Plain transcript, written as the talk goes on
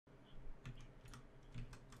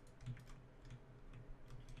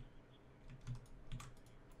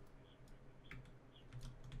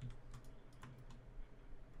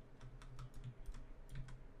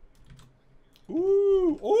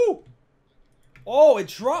Ooh! Oh, it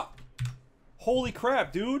dropped! Holy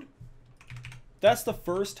crap, dude! That's the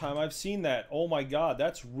first time I've seen that. Oh my god,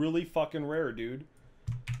 that's really fucking rare, dude.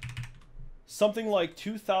 Something like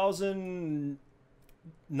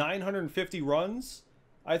 2,950 runs,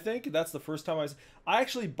 I think. That's the first time I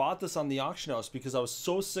actually bought this on the auction house because I was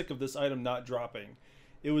so sick of this item not dropping.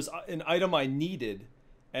 It was an item I needed,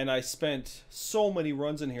 and I spent so many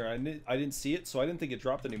runs in here. I didn't see it, so I didn't think it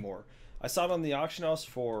dropped anymore. I saw it on the auction house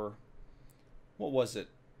for, what was it?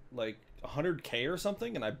 Like 100K or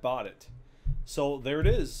something, and I bought it. So there it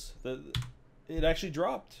is. It actually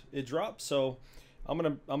dropped. It dropped. So I'm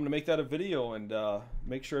gonna make that a video and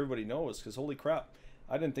make sure everybody knows, because holy crap,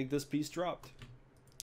 I didn't think this piece dropped.